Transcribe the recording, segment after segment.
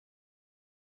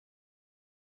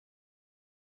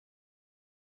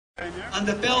and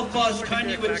the Belfast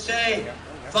County would say,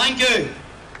 thank you.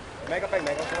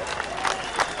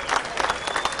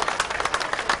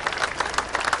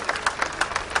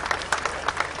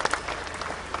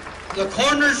 The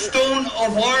cornerstone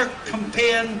of our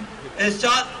campaign is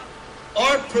that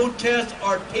our protests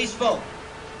are peaceful,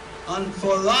 and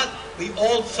for that we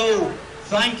also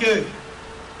thank you.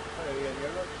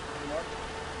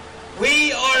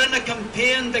 We are in a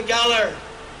campaign together,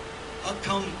 a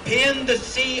campaign to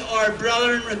see our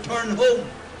brethren return home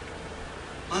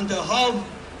and to have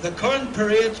the current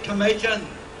Parades Commission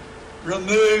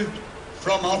removed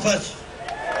from office.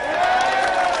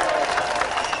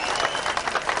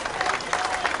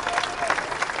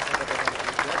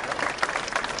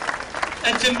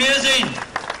 It's amazing.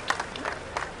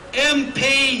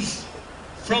 MPs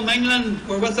from England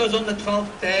were with us on the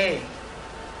 12th day.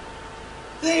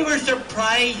 They were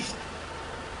surprised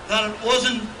that it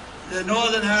wasn't the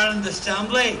Northern Ireland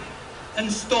Assembly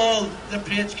installed the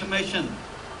Parades Commission.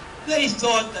 They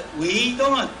thought that we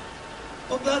done it.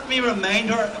 But let me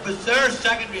remind her, it was their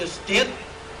Secretary of State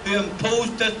who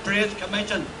imposed this Parades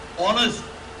Commission on us.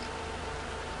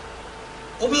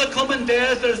 Over the coming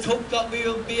days, there is hope that we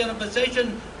will be in a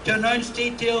position to announce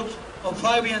details of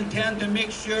how we intend to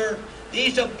make sure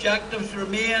these objectives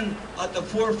remain at the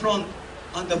forefront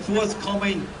and the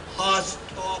forthcoming House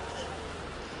talk.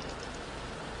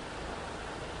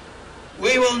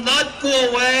 We will not go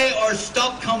away or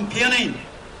stop campaigning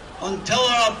until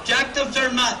our objectives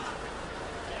are met.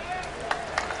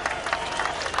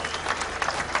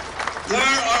 There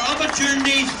are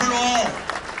opportunities for all,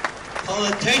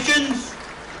 politicians,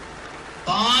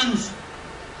 bands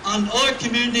and other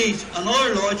communities and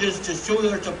other lodges to show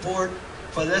their support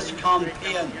for this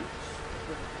campaign.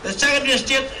 The Secretary of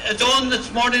State is on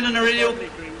this morning on the radio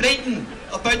bleating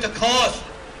about the cost.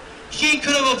 She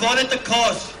could have avoided the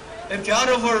cost if she had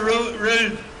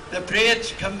overruled the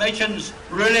Parades Commission's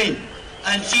ruling,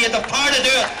 and she had the power to do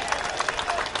it.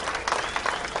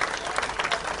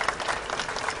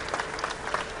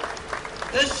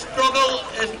 This struggle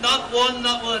is not one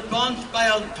that will advance by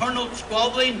alternate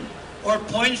squabbling or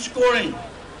point scoring.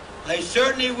 I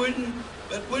certainly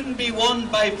it wouldn't be won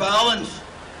by violence,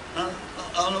 and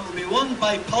it would be won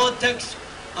by politics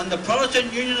and the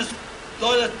Protestant Unionist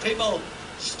loyalist people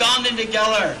standing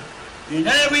together.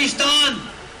 United we stand,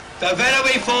 divided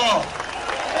we fall.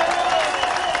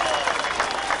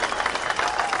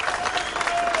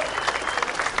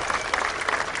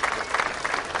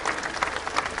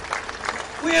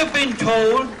 We have been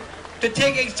told to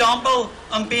take example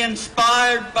and be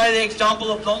inspired by the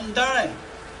example of Londonderry.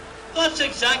 That's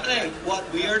exactly what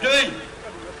we are doing.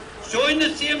 Showing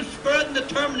the same spirit and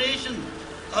determination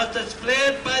as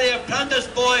displayed by the apprentice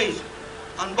boys.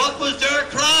 And what was their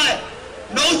cry?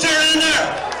 No surrender!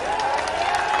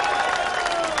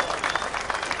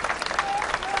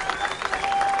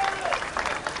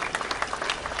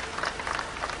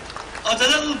 As a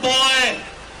little boy,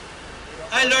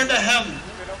 I learned a hymn.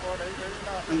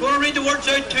 I'm going to read the words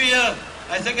out to you.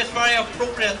 I think it's very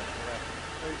appropriate.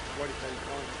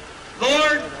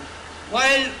 Lord,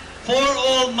 while for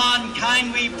all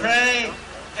mankind we pray,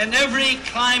 in every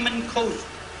clime and coast,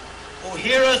 oh,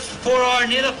 hear us for our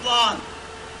native land,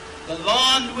 the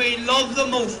land we love the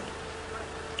most.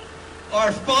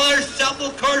 Our fathers'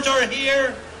 sepulchres are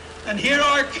here, and here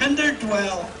our kindred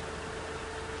dwell.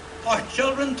 Our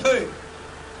children too.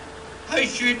 How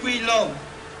should we love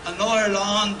another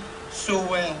land so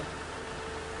well?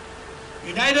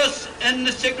 Unite us in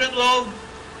the secret love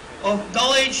of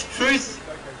knowledge, truth,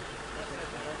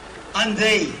 and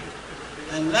thee,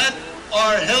 and let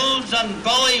our hills and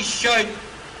valleys shout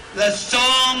the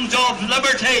songs of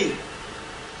liberty.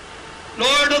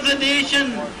 Lord of the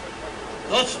nation,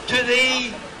 thus to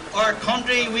thee our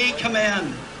country we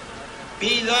commend.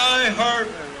 Be thou her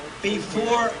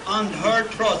before and her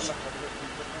trust.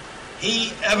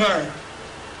 He ever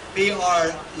be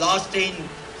our lasting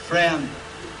friend.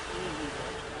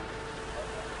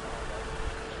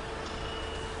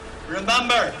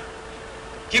 Remember,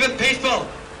 keep it peaceful,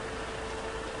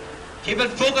 keep it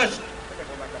focused,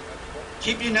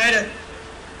 keep united.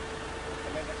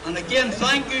 And again,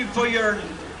 thank you for your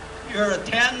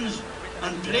attendance,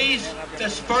 and please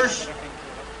disperse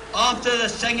after the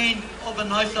singing of the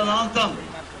national anthem.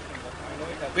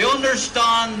 We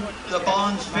understand the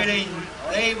band's feeling.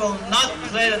 They will not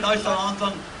play the national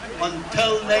anthem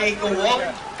until they go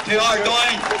up to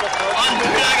Ardoyne and to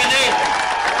Blackadee.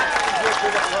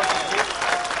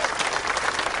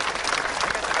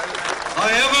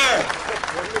 However,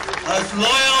 as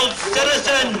loyal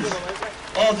citizens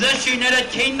of this United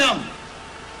Kingdom,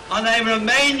 and I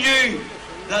remind you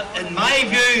that, in my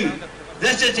view,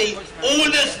 this is the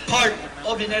oldest part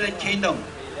of the United Kingdom.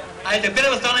 I debate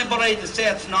with anybody to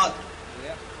say it's not.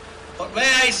 But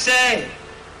may I say,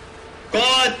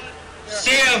 God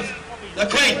save the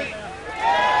Queen.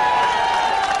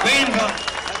 Queen God.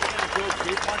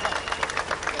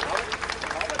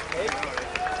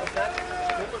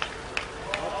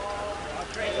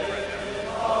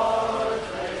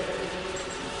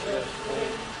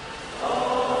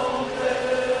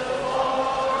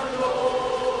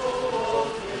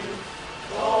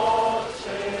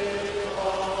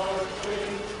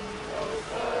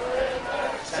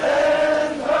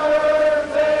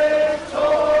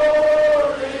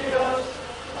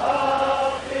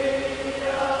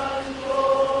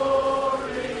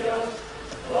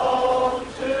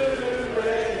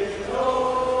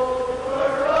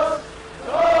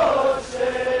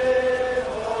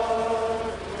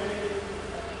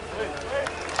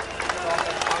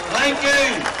 Thank you.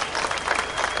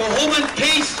 For home and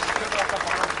peace,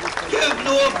 give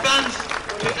no offence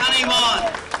to any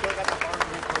man.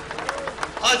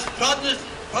 As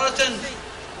Protestants,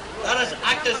 let us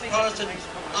act as Protestants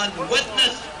and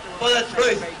witness for the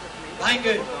truth. Thank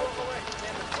you.